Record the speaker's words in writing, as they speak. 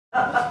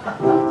We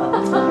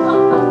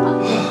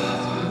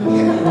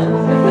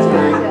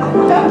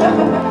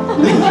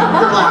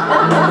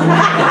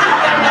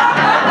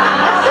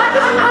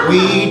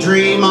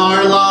dream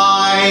our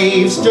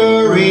lives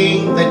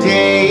during the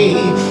day,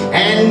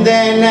 and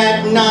then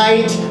at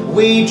night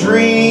we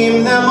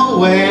dream them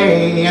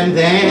away. And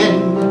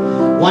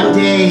then one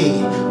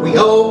day we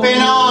open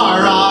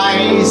our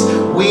eyes,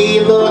 we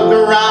look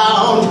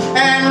around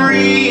and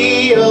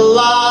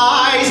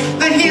realize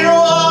the hero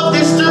of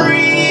this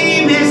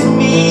dream is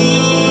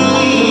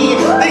me.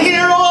 The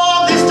hero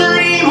of this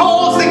dream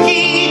holds the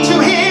key to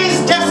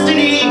his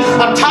destiny.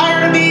 I'm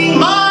tired of being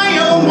my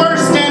own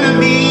worst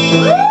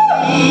enemy.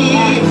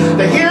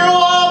 The hero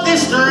of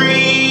this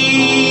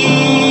dream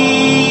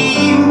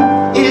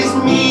is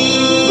me.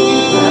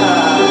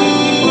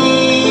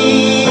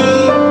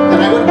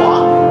 Then I would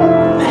walk.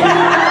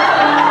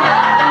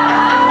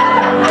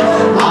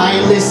 I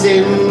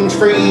listened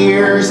for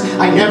years,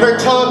 I never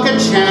took a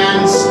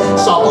chance,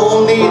 saw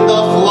only the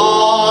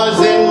flaws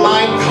in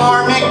my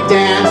karmic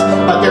dance.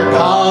 But there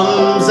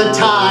comes a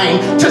time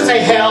to say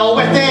hell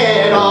with